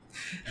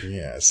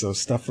 Yeah, so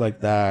stuff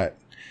like that.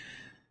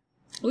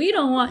 We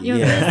don't want your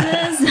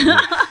Yeah.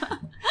 business.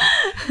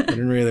 I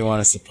didn't really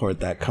want to support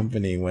that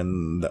company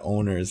when the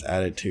owner's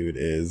attitude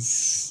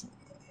is,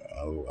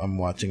 oh, I'm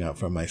watching out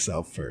for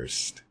myself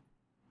first.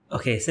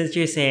 Okay, since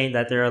you're saying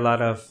that there are a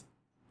lot of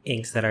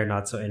inks that are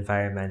not so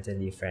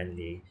environmentally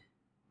friendly,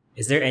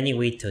 is there any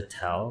way to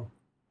tell?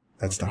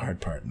 That's the hard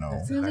part.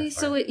 No. Really?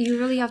 So you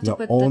really have to The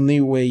put only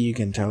way you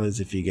can tell is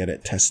if you get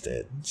it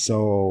tested.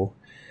 So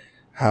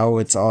how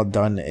it's all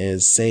done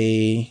is,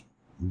 say,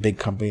 big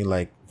company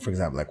like, for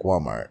example, like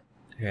Walmart.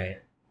 Right.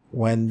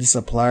 When the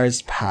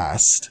supplier's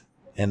passed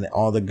and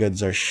all the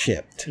goods are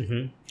shipped,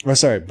 Mm-hmm. or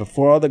sorry,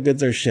 before all the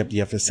goods are shipped, you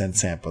have to send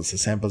samples. The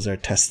samples are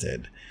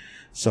tested.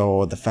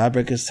 So the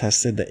fabric is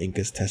tested, the ink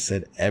is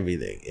tested,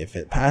 everything. If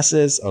it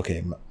passes,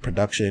 okay,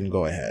 production,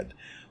 go ahead.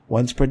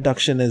 Once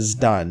production is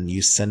done,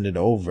 you send it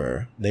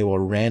over. They will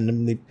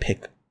randomly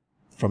pick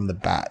from the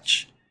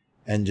batch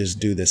and just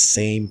do the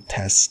same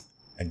test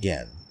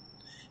again.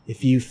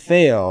 If you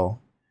fail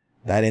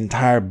that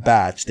entire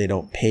batch, they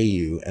don't pay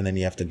you, and then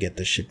you have to get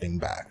the shipping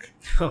back.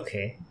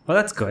 Okay. Well,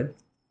 that's good.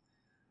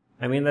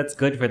 I mean, that's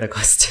good for the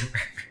customer.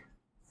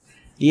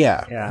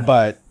 Yeah. Yeah.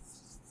 But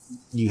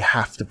you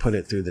have to put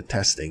it through the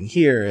testing.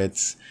 Here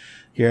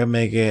I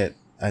make it,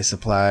 I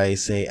supply,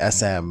 say,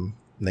 SM,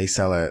 they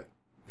sell it,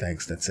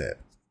 thanks, that's it.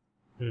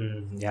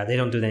 Yeah, they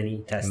don't do any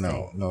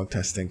testing. No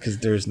testing, because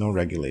there's no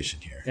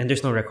regulation here. And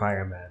there's no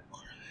requirement.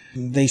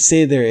 They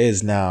say there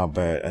is now,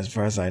 but as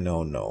far as I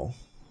know, no.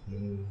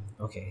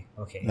 Okay.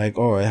 Like,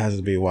 oh, it has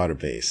to be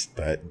water-based,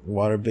 but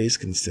water-based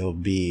can still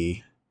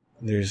be,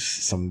 there's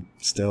some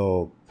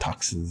still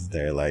toxins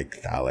there,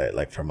 like phthalate,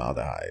 like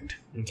formaldehyde.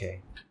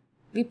 Okay.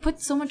 we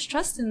put so much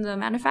trust in the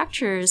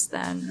manufacturers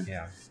then.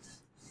 Yeah.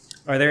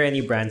 Are there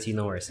any brands you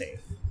know are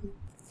safe?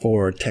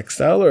 For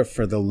textile or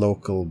for the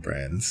local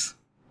brands?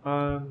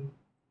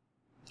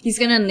 He's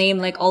gonna name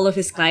like all of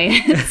his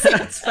clients.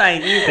 That's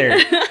fine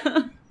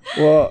either.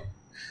 Well,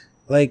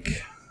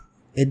 like,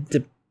 it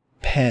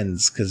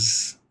depends,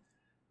 because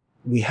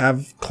we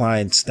have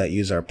clients that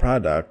use our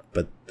product,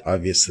 but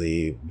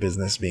obviously,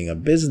 business being a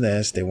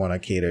business, they want to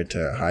cater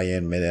to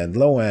high-end, mid-end,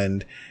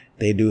 low-end.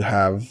 They do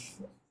have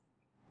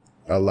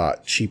a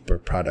lot cheaper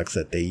products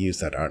that they use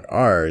that aren't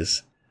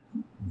ours,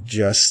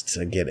 just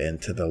to get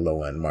into the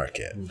low-end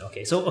market.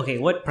 Okay, so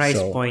what price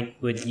So- point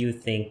would you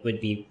think would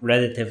be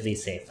relatively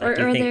safe? Like,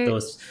 Or you are think there-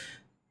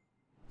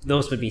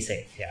 those would be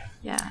safe? Yeah.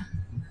 Yeah.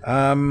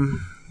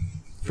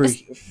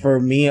 For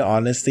me,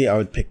 honestly, I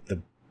would pick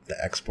the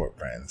export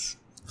brands,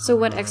 So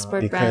what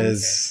export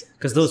brands? because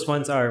Because those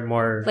ones are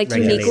more Like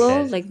regulated.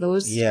 Uniqlo, like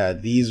those. yeah,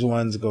 these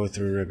ones go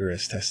through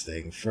rigorous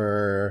testing.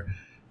 For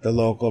the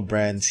local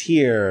brands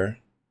here,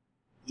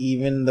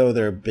 even though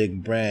they're a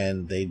big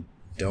brand, they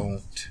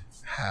don't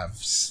have,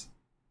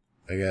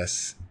 I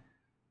guess,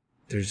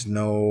 there's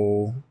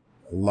no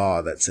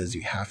law that says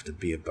you have to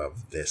be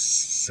above this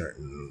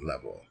certain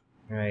level.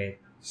 Right.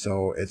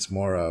 So it's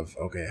more of,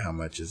 okay, how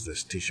much is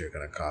this t-shirt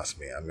going to cost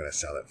me? I'm going to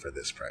sell it for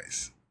this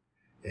price.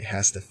 It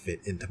has to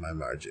fit into my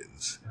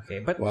margins. Okay,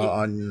 but Well,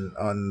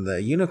 on the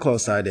Uniqlo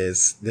side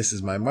this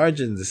is my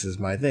margin, this is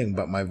my thing,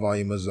 but my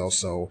volume is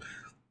also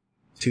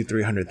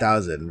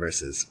 300,000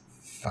 versus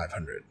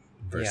 500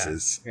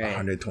 versus Yeah, right.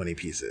 120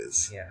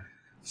 pieces. yeah.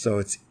 So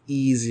it's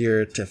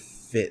easier to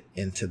fit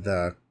into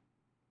the,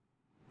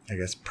 I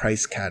guess,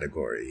 price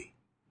category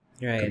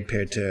Right.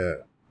 compared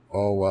to,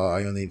 oh, well,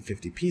 I only need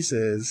 50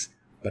 pieces,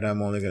 but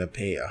I'm only going to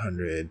pay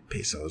 100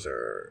 pesos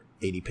or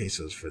 80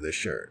 pesos for this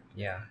shirt.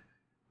 Yeah.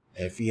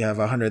 If you have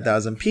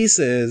 100,000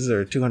 pieces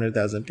or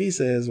 200,000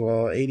 pieces,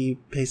 well, 80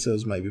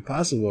 pesos might be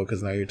possible,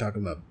 because now you're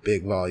talking about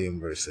big volume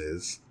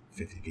versus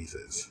 50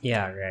 pieces.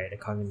 Yeah, right.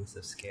 Economies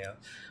of scale.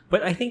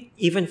 But I think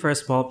even for a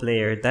small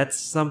player, that's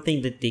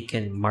something that they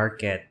can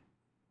market,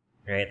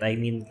 right? I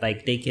mean,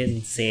 like, they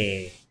can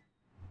say,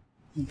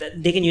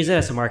 they can use it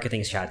as a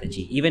marketing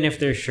strategy. Even if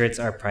their shirts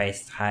are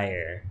priced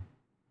higher,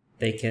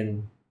 they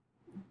can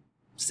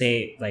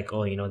say, like,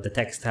 oh, the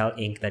textile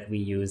ink that we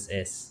use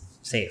is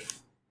safe,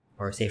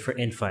 or safe for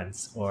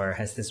infants, or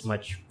has this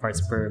much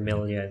parts per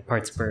million,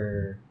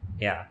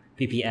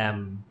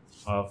 ppm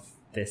of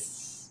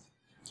this,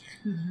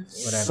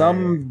 whatever.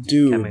 Some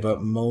do, chemical.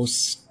 but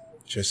most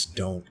just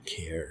don't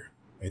care.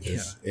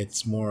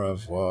 It's more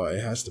of, well,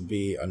 it has to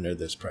be under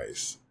this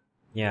price.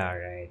 Yeah,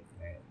 right.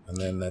 And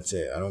then that's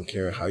it. I don't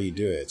care how you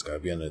do it. It's got to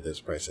be under this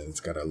price, and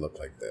it's got to look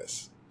like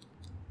this.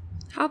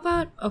 How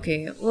about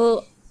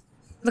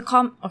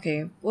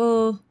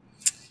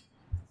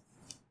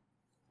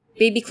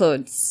baby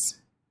clothes.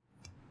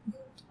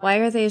 Why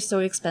are they so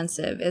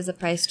expensive? Is the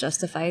price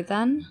justified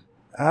then?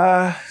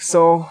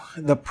 So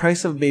the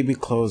price of baby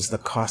clothes, the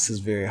cost is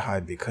very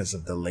high because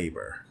of the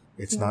labor.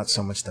 It's not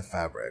so much the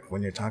fabric.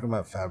 When you're talking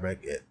about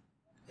fabric,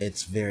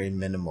 it's very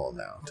minimal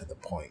now, to the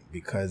point,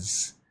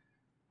 because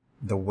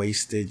the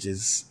wastage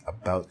is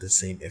about the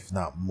same, if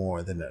not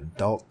more, than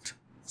adult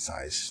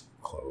size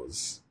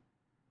clothes.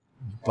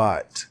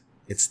 But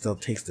it still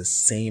takes the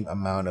same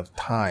amount of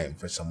time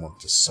for someone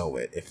to sew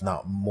it, if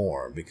not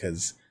more,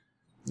 because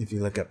if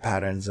you look at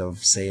patterns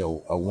of, say, a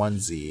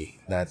onesie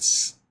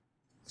that's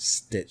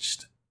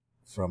stitched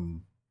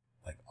from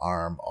like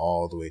arm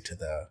all the way to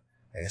the,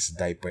 I guess,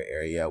 diaper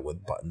area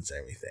with buttons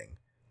and everything,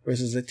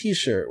 versus a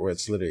t-shirt where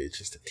it's literally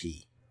just a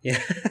tee.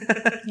 Yeah.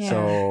 Yeah.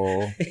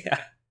 So Yeah.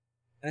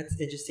 That's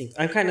interesting.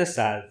 I'm kind of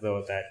sad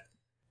though that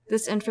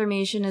This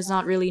information is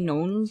not really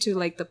known to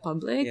like the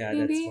public. yeah,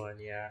 maybe? that's one.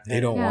 Yeah. they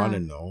don't Yeah. want to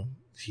know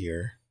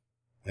here.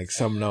 Like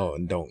some know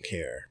and don't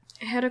care.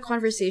 I had a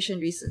conversation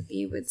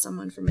recently with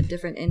someone from a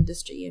different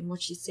industry, and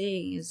what she's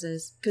saying is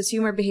this: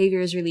 consumer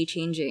behavior is really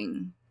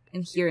changing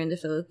here in the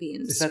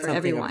Philippines Is that for something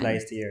everyone.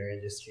 applies to your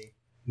industry?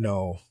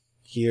 No,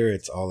 here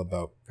it's all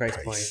about Price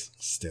price, point.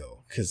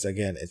 still. Because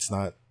again,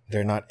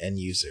 they're not end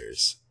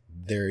users.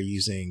 They're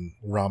using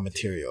raw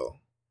material.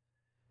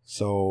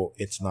 So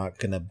it's not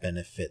going to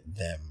benefit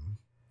them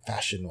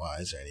fashion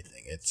wise or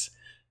anything.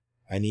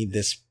 I need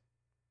this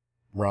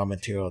raw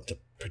material to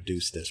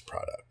produce this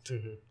product.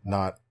 Mm-hmm.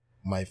 Not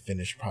my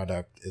finished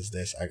product is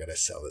this, I got to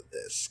sell it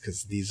this.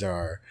 Because these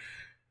are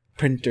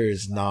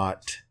printers,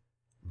 not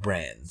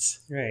brands.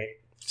 Right.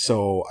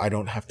 So I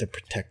don't have to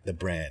protect the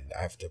brand.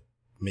 I have to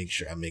make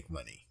sure I make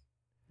money.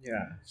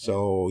 Yeah.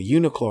 So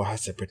Uniqlo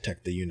has to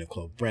protect the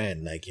Uniqlo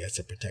brand. Nike has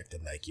to protect the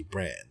Nike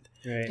brand.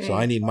 Right. So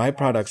I need my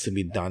products to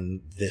be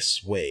done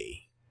this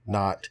way.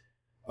 Not,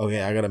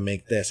 okay, I got to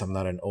make this. I'm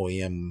not an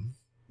OEM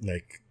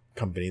like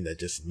company that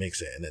just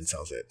makes it and then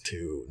sells it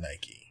to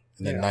Nike.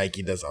 And then Yeah.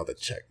 Nike does all the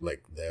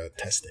the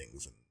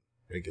testings and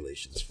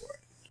regulations for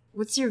it.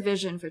 What's your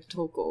vision for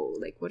Toko?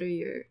 Like, what are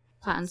your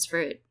plans for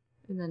it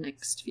in the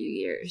next few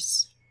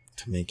years?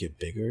 To make it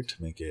bigger,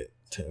 to make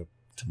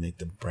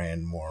the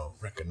brand more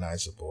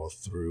recognizable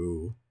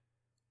through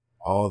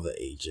all the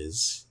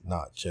ages,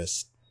 not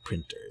just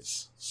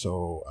printers.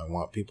 So I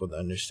want people to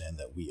understand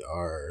that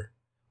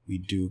we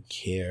do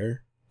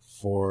care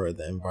for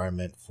the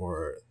environment,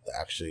 for the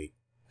actually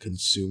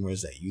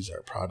consumers that use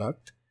our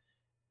product,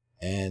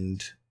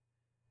 and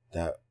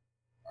that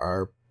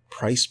our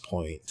price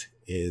point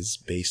is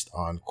based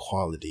on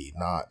quality,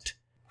 not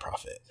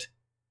profit.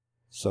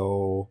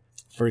 So,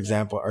 for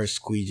example, our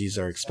squeegees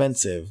are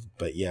expensive,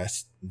 but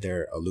yes,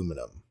 they're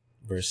aluminum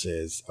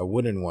versus a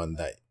wooden one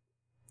that,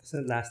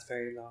 Doesn't last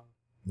very long.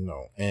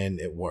 and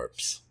it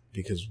warps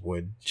because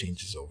wood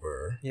changes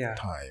over Yeah.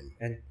 time.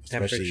 And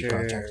Especially temperature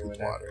contact or with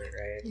whatever, water.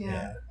 right?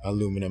 Yeah.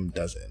 Aluminum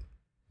doesn't.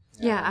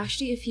 Yeah,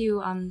 actually, if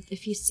you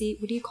see,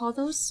 what do you call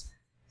those?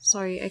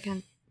 Sorry, I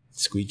can't.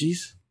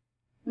 Squeegees?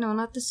 No,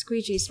 not the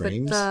squeegees,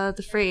 Frames? but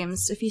the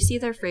frames. If you see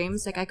their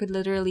frames, like I could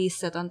literally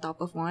sit on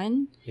top of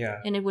one Yeah.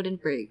 and it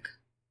wouldn't break.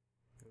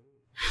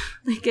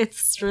 Like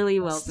it's really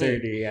well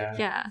made. Sturdy, yeah.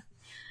 Yeah.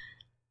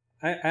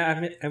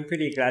 I'm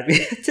pretty glad we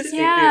had this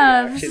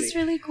Yeah, interview, this is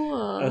actually. really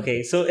cool.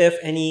 Okay, so if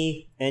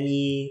any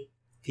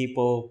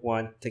people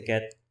want to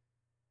get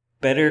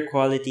better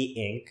quality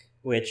ink,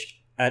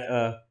 which at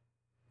a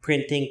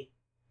printing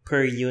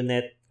per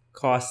unit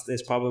cost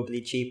is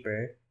probably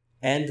cheaper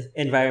and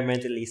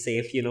environmentally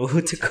safe, you know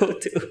who to go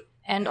to.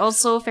 And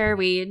also fair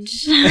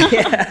wage.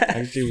 Yeah.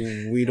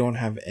 Actually, we don't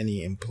have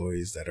any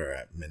employees that are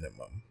at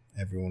minimum.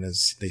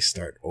 They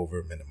start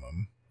over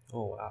minimum.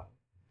 Oh wow.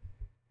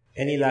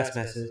 Any last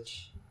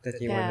message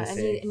that you want to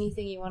say?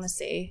 anything you want to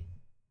say?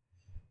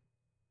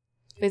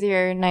 With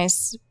your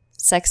nice,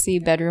 sexy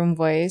bedroom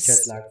voice.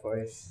 Jet lag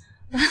voice.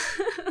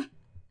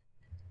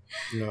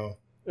 No.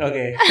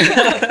 Okay.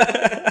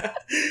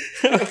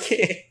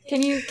 Okay.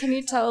 Can you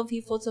tell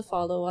people to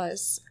follow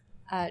us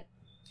at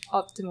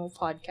Optimal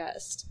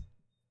Podcast?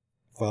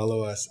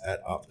 Follow us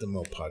at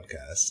Optimal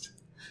Podcast.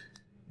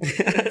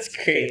 That's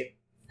great.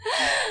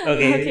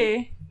 Okay.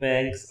 Okay.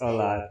 Thanks a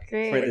lot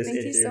Great. for this Thank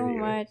interview. you so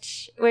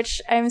much.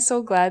 Which I'm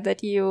so glad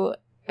that you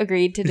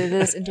agreed to do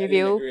this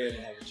interview.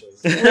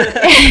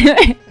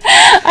 I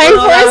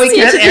forced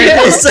you to do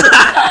this.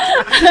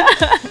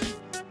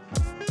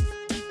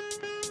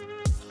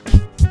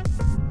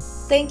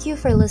 Thank you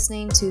for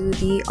listening to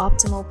the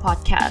Optimal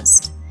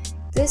Podcast.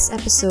 This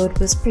episode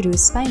was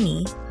produced by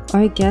me.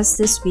 Our guest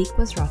this week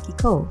was Rocky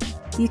Ko.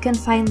 You can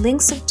find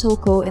links of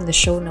Toko in the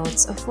show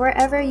notes of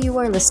wherever you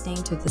are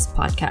listening to this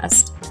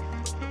podcast.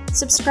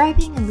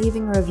 Subscribing and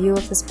leaving a review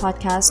of this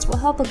podcast will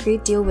help a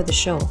great deal with the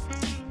show.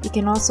 You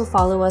can also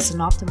follow us on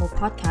Optimal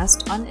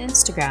Podcast on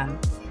Instagram.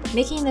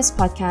 Making this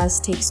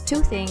podcast takes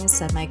two things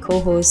that my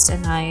co-host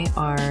and I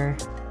are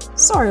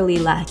sorely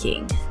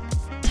lacking: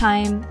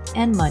 time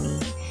and money.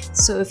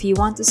 So if you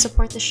want to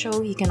support the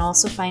show, you can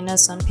also find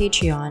us on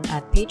Patreon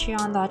at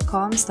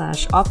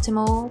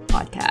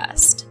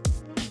patreon.com/optimalpodcast.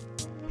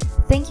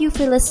 Thank you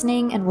for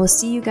listening, and we'll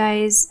see you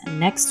guys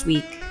next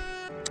week.